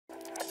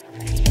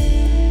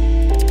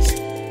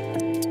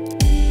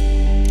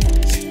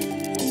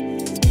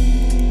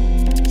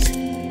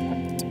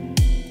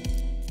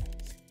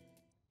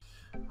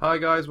Hi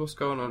guys, what's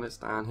going on? It's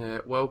Dan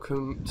here.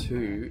 Welcome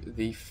to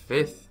the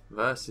 5th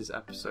Versus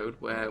episode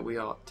where we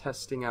are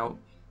testing out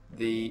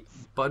the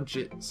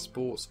budget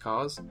sports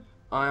cars.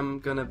 I'm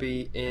going to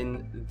be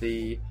in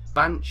the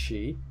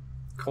Banshee,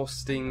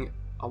 costing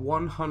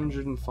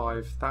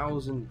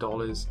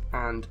 $105,000,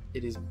 and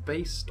it is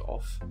based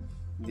off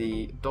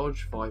the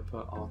Dodge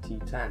Viper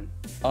RT10.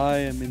 I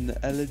am in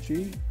the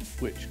Elegy,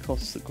 which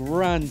costs a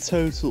grand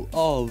total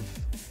of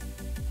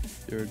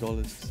 $0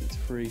 because it's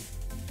free.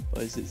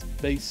 But it's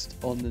based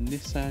on the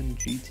Nissan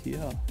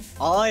GTR.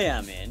 I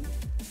am in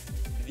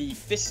the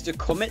Pfister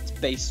Comet,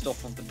 based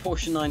off of the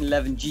Porsche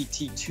 911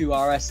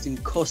 GT2 RS,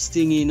 and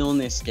costing in on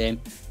this game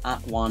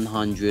at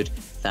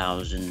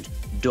 $100,000.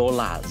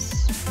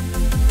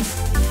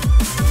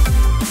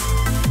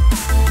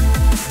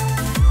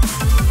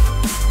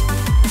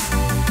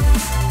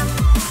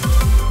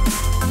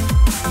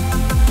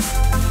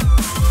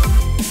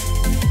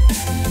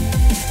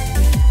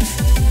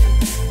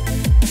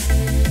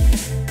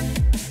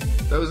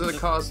 Those are the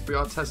cars we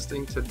are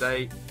testing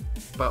today,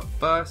 but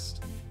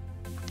first,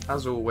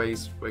 as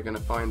always, we're going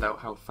to find out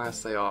how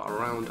fast they are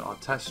around our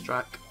test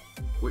track,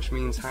 which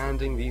means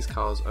handing these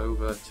cars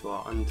over to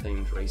our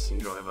untamed racing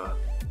driver.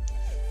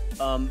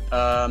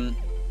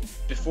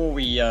 Before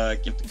we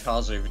give the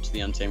cars over to the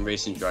untamed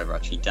racing driver,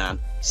 actually, Dan,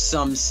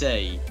 some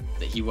say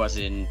that he was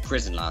in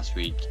prison last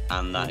week,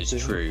 and that is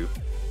true.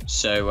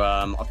 So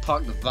I've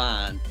parked the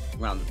van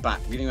around the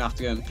back. We don't have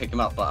to go and pick him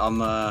up,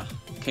 but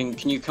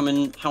Can you come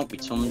and help me,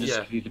 Tom? Just,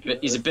 yeah.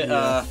 He's a bit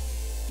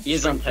he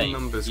is untamed.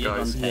 Numbers,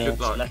 guys. Good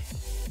luck.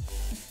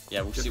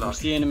 Yeah, we'll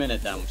see you in a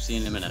minute, Dan. We'll see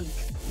you in a minute.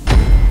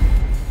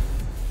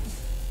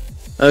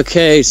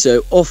 Okay,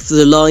 so off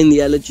the line, the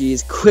Elegy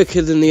is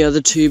quicker than the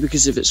other two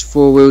because of its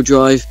four-wheel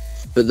drive,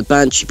 but the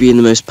Banshee, being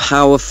the most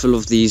powerful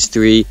of these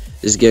three,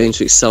 is going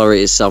to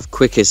accelerate itself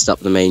quickest up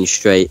the main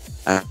straight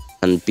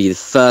and be the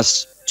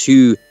first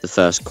to the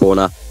first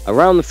corner.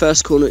 Around the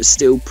first corner, it's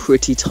still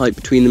pretty tight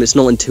between them. It's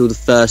not until the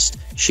first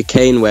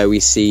chicane where we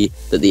see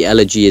that the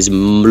Elegy is a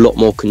lot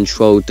more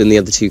controlled than the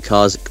other two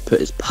cars. It can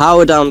put its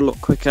power down a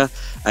lot quicker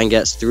and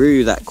gets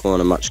through that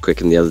corner much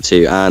quicker than the other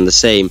two, and the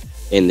same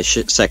in the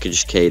second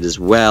chicane as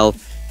well.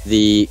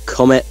 The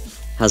Comet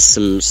has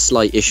some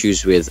slight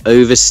issues with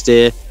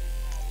oversteer.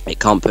 It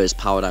can't put its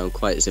power down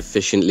quite as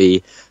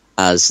efficiently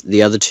as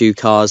the other two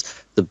cars.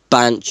 The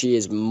Banshee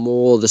is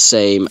more the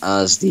same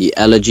as the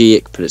Elegy.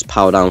 It can put its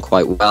power down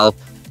quite well,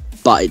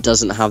 but it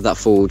doesn't have that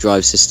four-wheel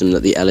drive system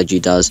that the Elegy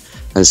does,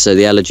 and so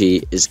the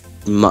Elegy is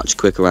much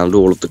quicker around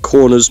all of the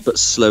corners, but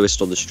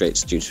slowest on the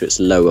straights due to its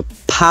lower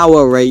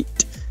power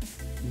rate.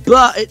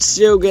 But it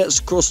still gets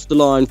across the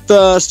line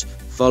first,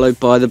 followed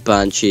by the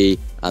Banshee,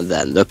 and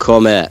then the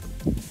Comet.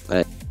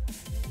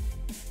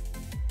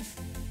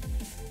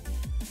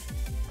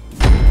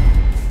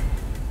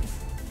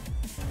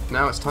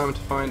 Now it's time to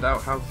find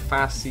out how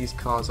fast these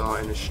cars are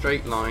in a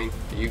straight line.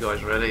 Are you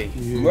guys ready?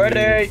 Yeah.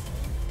 Ready?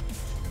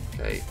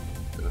 Okay,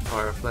 gonna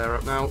fire a flare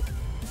up now.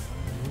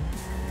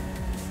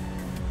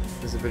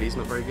 Visibility's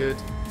not very good.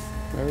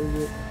 Where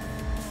is it?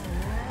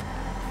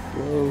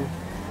 Whoa.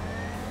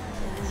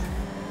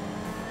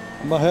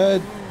 I'm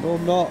ahead. No,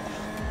 I'm not.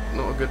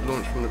 Not a good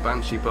launch from the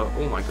Banshee, but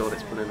oh my god,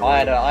 it's pulling on.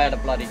 I had a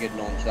bloody good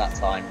launch that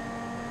time.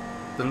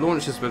 The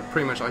launches were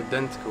pretty much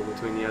identical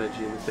between the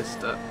Elegy and the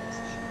Pfister.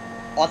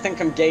 I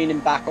think I'm gaining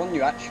back on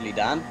you, actually,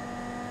 Dan.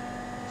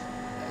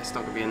 It's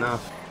not gonna be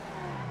enough.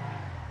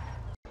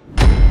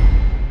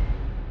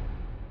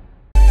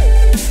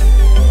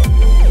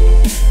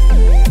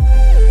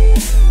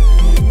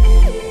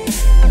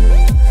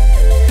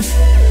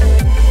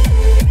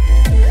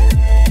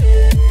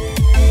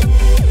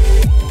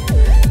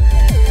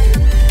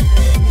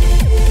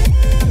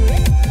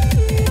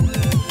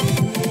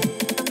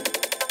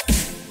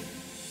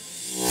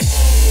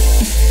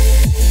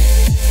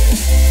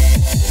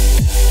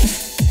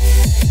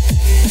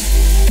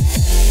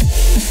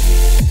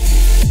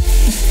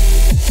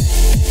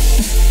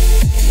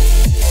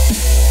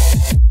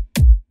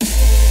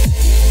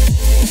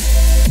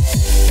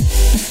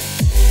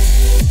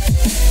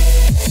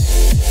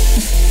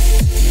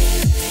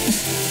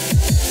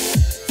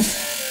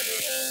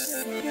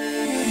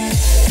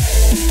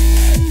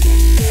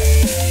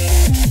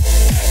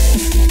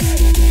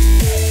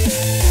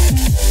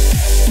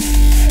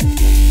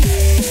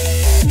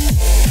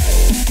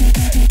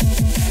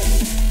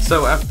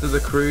 So after the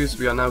cruise,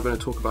 we are now going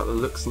to talk about the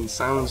looks and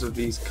sounds of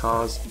these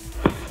cars,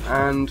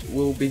 and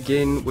we'll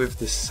begin with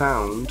the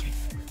sound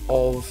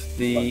of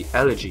the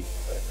Elegy.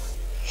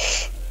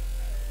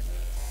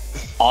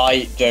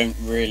 I don't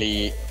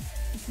really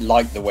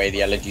like the way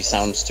the Elegy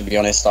sounds, to be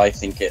honest. I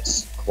think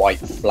it's quite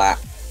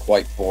flat,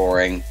 quite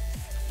boring.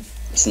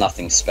 There's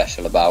nothing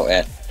special about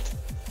it.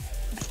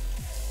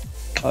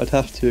 I'd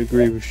have to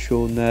agree with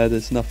Sean there.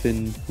 There's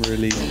nothing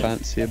really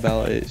fancy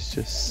about it.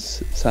 It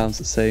sounds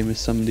the same as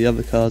some of the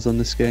other cars on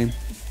this game.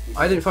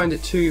 I didn't find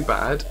it too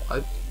bad.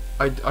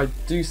 I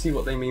do see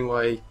what they mean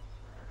by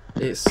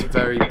it's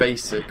very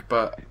basic,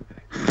 but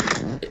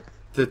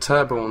the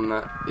turbo on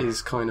that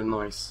is kind of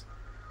nice.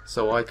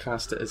 so I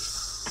cast it as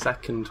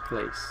second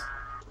place.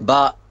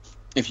 But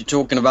if you're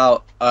talking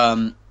about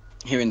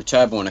hearing the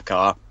turbo in a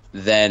car,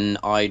 then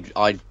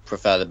I'd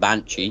prefer the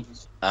Banshee,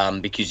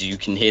 because you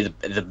can hear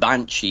the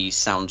Banshee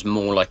sounds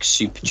more like a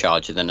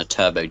supercharger than a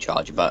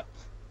turbocharger, but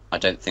I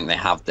don't think they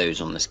have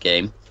those on this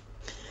game.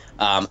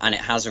 And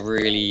it has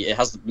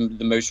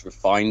the most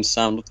refined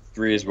sound of the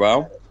three as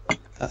well.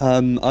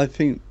 I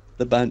think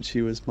the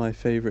Banshee was my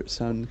favourite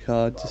sound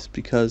car just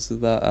because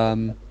of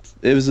that.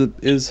 It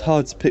was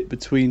hard to pick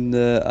between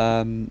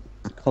the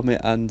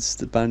Comet and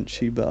the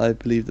Banshee, but I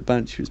believe the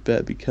Banshee was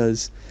better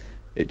because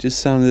it just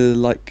sounded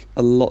like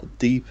a lot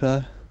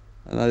deeper,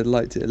 and I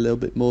liked it a little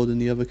bit more than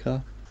the other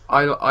car.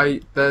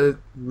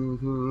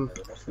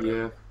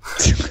 Yeah.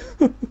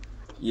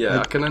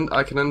 Yeah,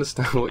 I can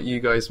understand what you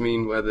guys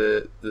mean, where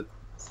the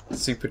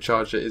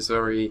supercharger is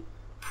very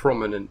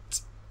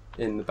prominent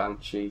in the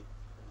Banshee,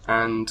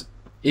 and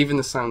even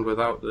the sound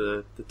without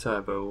the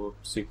turbo or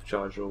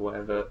supercharger or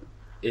whatever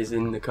is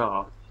in the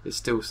car, it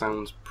still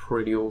sounds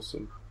pretty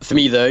awesome. For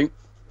me though,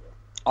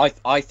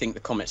 I think the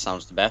Comet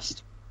sounds the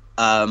best.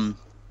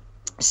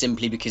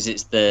 Simply because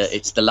it's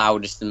the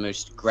loudest and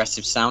most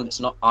aggressive sound. It's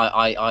not.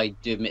 I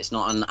do admit it's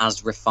not an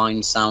as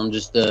refined sound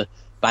as the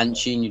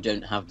Banshee, and you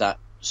don't have that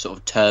sort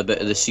of turbo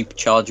or the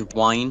supercharger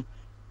whine.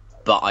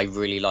 But I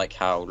really like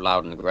how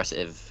loud and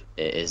aggressive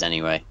it is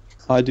anyway.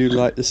 I do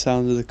like the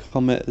sound of the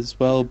Comet as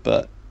well,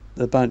 but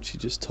the Banshee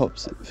just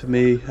tops it for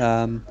me.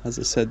 As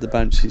I said, the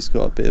Banshee's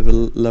got a bit of a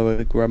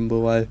lower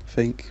grumble, I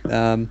think,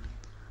 and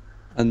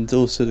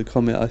also the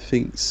Comet I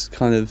think's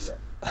kind of.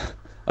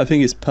 I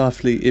think it's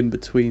perfectly in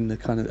between the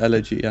kind of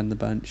Elegy and the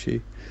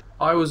Banshee.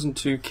 I wasn't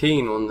too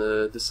keen on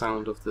the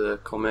sound of the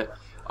Comet.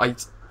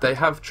 They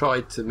have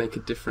tried to make a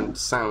different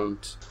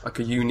sound, like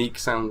a unique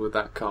sound with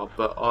that car,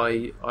 but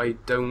I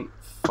don't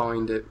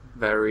find it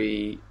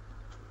very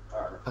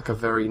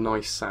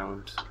nice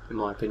sound, in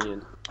my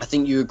opinion. I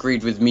think you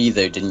agreed with me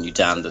though, didn't you,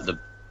 Dan, that the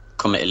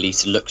Comet at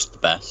least looks the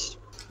best?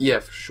 Yeah,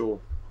 for sure.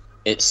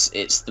 It's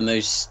the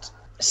most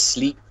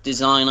sleek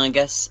design, I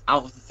guess,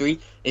 out of the three.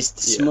 It's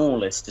the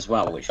smallest as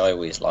well, which I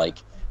always like,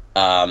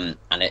 and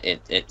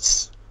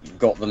it's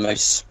got the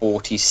most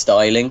sporty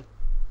styling.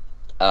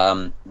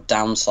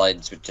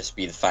 Downsides would just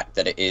be the fact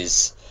that it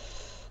is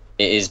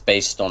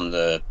based on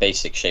the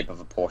basic shape of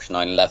a Porsche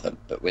 911,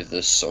 but with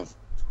this sort of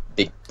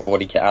big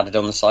body kit added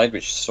on the side,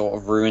 which sort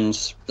of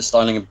ruins the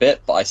styling a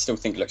bit, but I still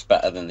think it looks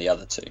better than the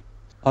other two.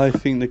 I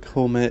think the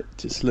Comet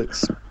just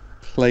looks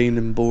plain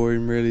and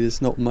boring, really.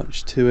 There's not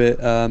much to it.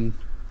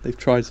 They've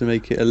tried to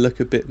make it look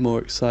a bit more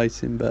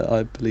exciting, but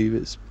I believe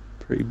it's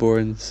pretty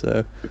boring,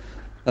 so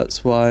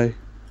that's why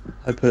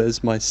I put it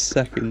as my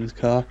second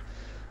car.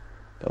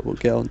 But we'll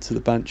get on to the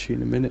Banshee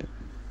in a minute.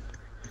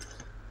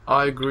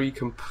 I agree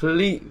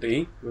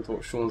completely with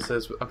what Sean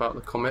says about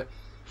the Comet.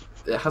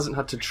 It hasn't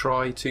had to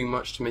try too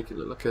much to make it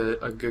look like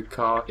a good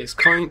car.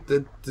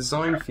 The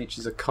design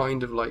features are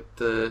kind of like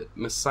the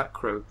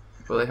Massacro,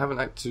 but they haven't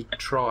had to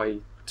try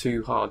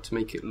too hard to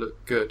make it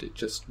look good. It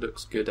just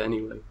looks good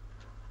anyway.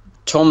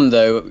 Tom,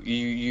 though,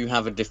 you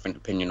have a different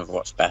opinion of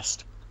what's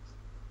best.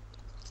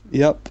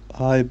 Yep,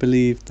 I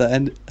believe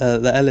the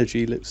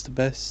Elegy looks the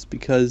best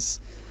because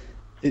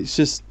it's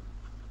just,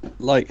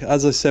 like,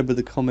 as I said with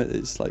the Comet,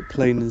 it's like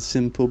plain and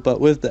simple,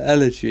 but with the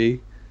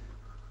Elegy,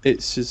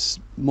 it's just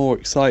more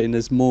exciting.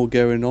 There's more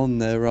going on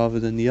there rather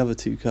than the other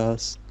two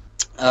cars.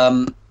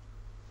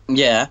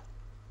 Yeah,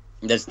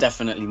 there's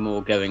definitely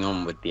more going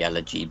on with the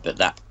Elegy, but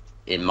that,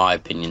 in my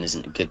opinion,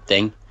 isn't a good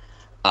thing.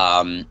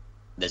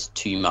 There's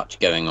too much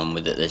going on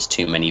with it. There's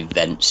too many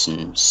vents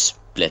and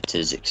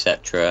splitters,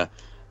 etc.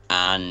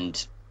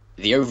 And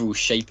the overall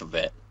shape of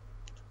it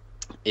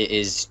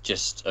is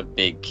just a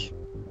big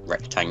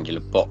rectangular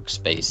box,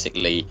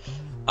 basically.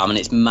 And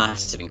it's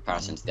massive in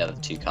comparison to the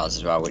other two cars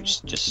as well, which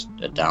is just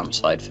a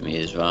downside for me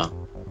as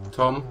well.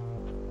 Tom?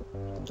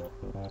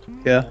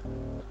 Yeah?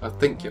 I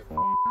think you're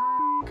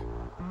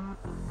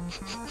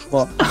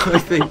What? I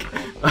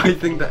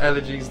think the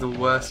Elegy's the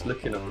worst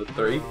looking of the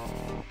three,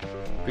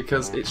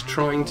 because it's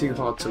trying too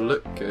hard to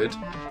look good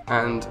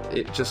and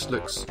it just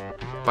looks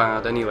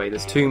bad anyway.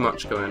 There's too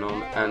much going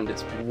on and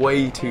it's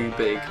way too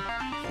big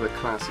for the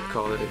classic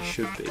car that it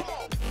should be.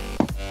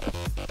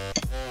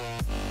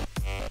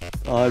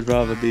 I'd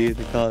rather be in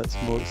a car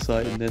that's more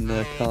exciting than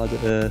a car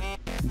that a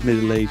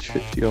middle-aged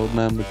 50-year-old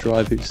man would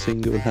drive who's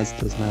single and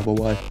doesn't have a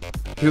wife.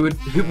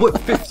 What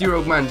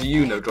 50-year-old man do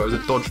you know drives a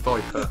Dodge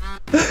Viper?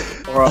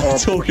 I'm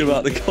talking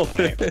about the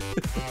Comet.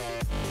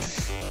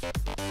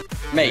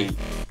 Mate,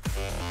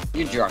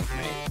 you're drunk,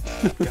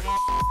 mate.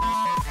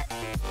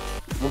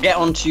 We'll get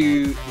on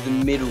to the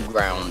middle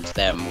ground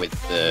then with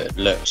the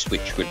looks,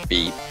 which would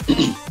be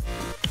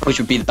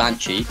the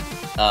Banshee,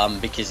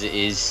 because it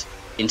is,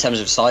 in terms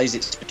of size,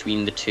 it's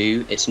between the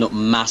two. It's not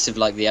massive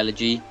like the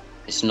Elegy.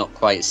 It's not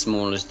quite as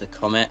small as the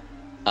Comet.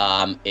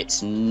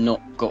 It's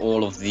not got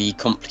all of the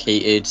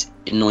complicated,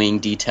 annoying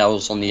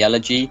details on the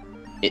Elegy.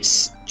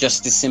 It's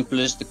just as simple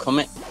as the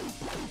Comet,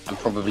 and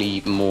probably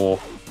more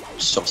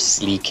sort of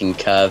sleek and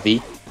curvy.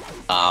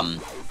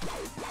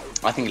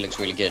 I think it looks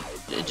really good.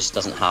 It just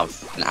doesn't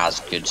have an as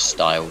good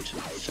styled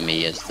for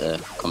me as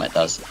the Comet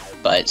does,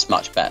 but it's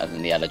much better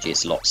than the Elegy.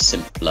 It's a lot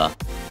simpler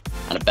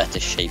and a better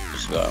shape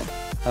as well.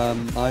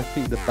 I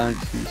think the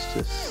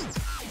Banshee's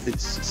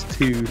it's just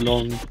too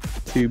long,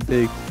 too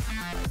big.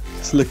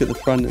 Just look at the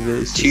front of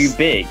it. It's Too just,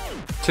 big.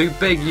 Too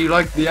big, you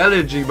like the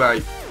Elegy,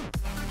 mate.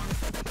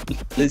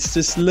 Let's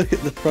just look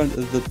at the front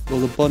of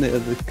the bonnet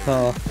of the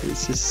car.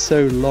 It's just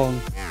so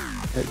long.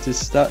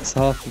 That's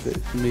half of it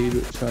for me,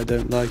 which I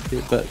don't like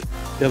it. But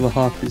the other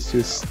half is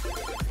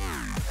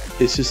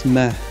it's just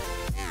meh.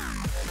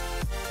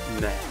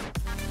 Nah.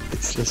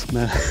 It's just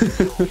meh.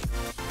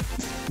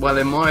 Well,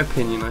 in my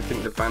opinion, I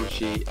think the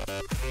Banshee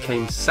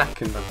came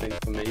second, I think,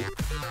 for me,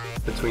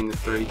 between the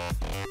three.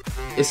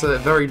 It's a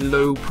very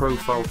low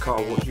profile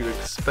car, what you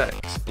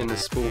expect in a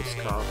sports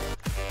car,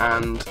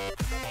 and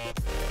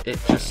it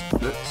just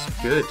looks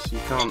good. You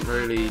can't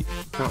really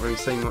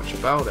say much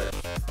about it.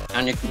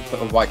 And you can put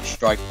a white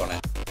stripe on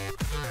it.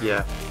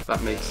 Yeah,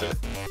 that makes it.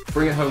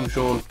 Bring it home,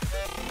 Sean.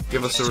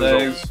 Give us the So,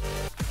 results.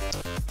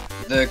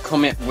 The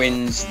Comet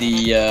wins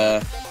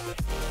the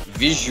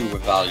visual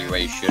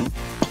evaluation,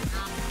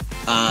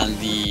 and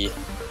the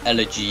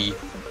Elegy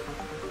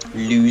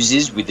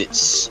loses with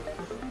its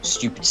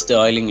stupid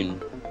styling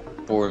and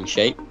boring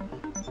shape.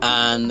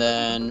 And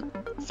then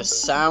for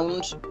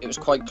sound, it was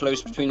quite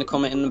close between the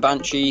Comet and the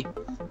Banshee,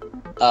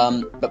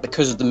 but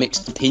because of the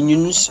mixed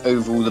opinions,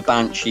 overall the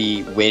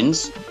Banshee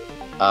wins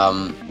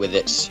with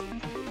its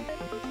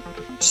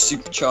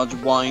supercharged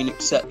whine,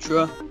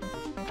 etc.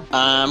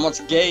 And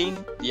once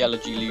again, the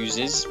Elegy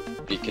loses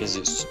because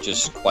it's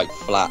just quite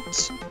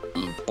flat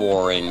and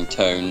boring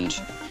toned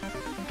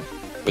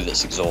with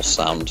its exhaust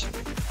sound.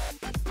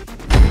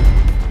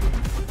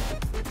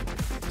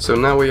 So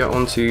now we are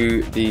on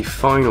to the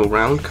final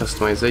round,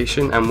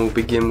 customization, and we'll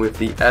begin with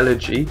the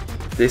Elegy.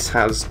 This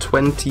has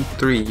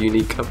 23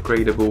 unique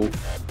upgradable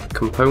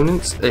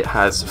components. It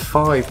has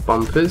 5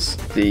 bumpers,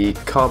 the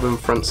carbon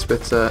front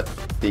splitter,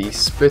 the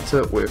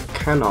splitter with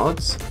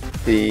canards,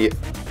 the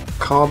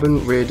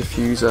carbon rear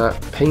diffuser,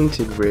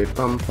 painted rear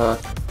bumper,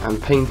 and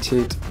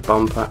painted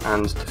bumper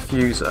and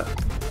diffuser.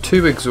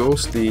 2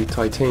 exhausts, the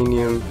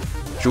titanium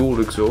dual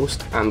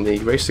exhaust and the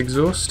race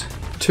exhaust.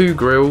 2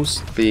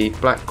 grills, the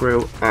black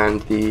grill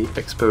and the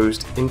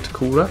exposed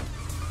intercooler.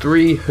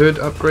 3 hood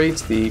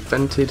upgrades, the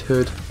vented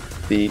hood,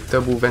 the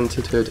double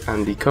vented hood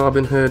and the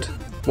carbon hood.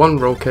 1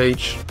 roll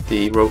cage,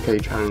 the roll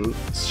cage and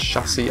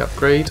chassis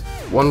upgrade.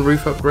 1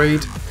 roof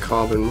upgrade,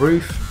 carbon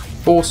roof.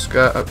 4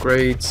 skirt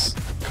upgrades,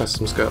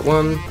 custom skirt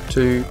 1,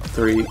 2,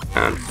 3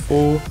 and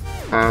 4.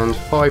 And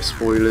 5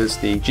 spoilers,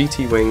 the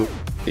GT wing,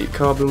 the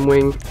carbon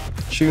wing,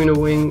 tuner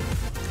wing,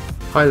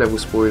 high level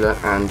spoiler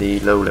and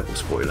the low level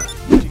spoiler.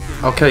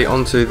 Okay,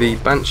 onto the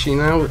Banshee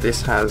now.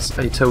 This has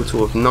a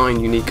total of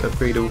 9 unique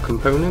upgradable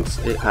components.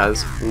 It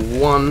has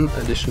 1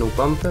 additional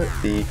bumper,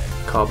 the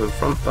carbon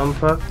front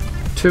bumper,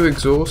 2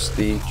 exhausts,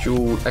 the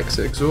dual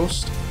exit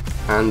exhaust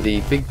and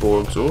the big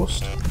bore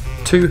exhaust,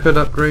 2 hood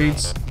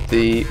upgrades,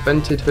 the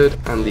vented hood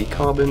and the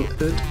carbon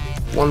hood,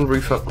 1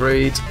 roof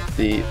upgrade,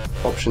 the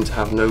option to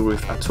have no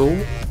roof at all,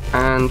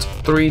 and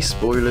 3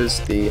 spoilers,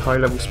 the high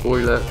level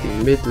spoiler,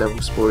 the mid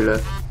level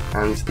spoiler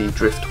and the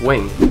drift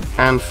wing.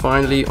 And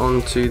finally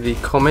onto the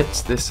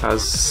Comet. This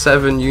has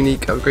 7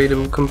 unique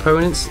upgradable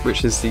components,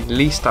 which is the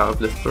least out of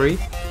the 3.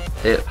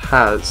 It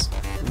has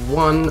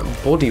 1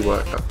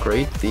 bodywork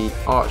upgrade, the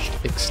arched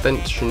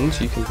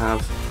extensions you can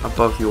have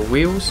above your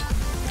wheels,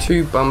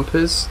 2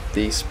 bumpers,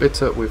 the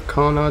splitter with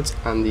canards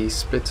and the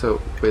splitter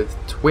with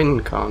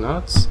twin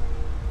canards,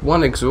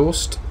 1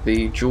 exhaust,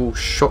 the dual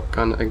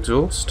shotgun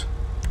exhaust,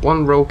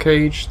 1 roll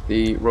cage,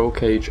 the roll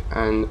cage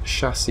and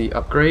chassis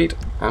upgrade,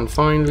 and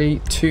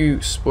finally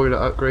 2 spoiler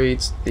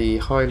upgrades, the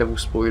high level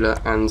spoiler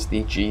and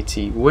the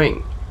GT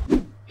wing.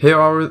 Here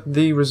are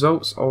the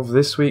results of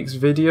this week's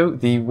video.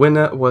 The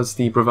winner was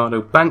the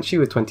Bravado Banshee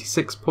with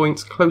 26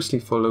 points, closely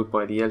followed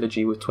by the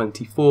Elegy with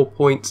 24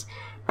 points,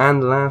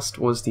 and last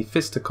was the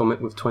Pfister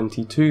Comet with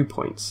 22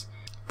 points.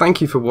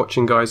 Thank you for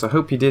watching, guys. I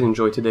hope you did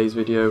enjoy today's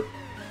video,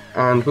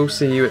 and we'll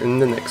see you in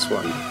the next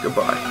one.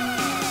 Goodbye.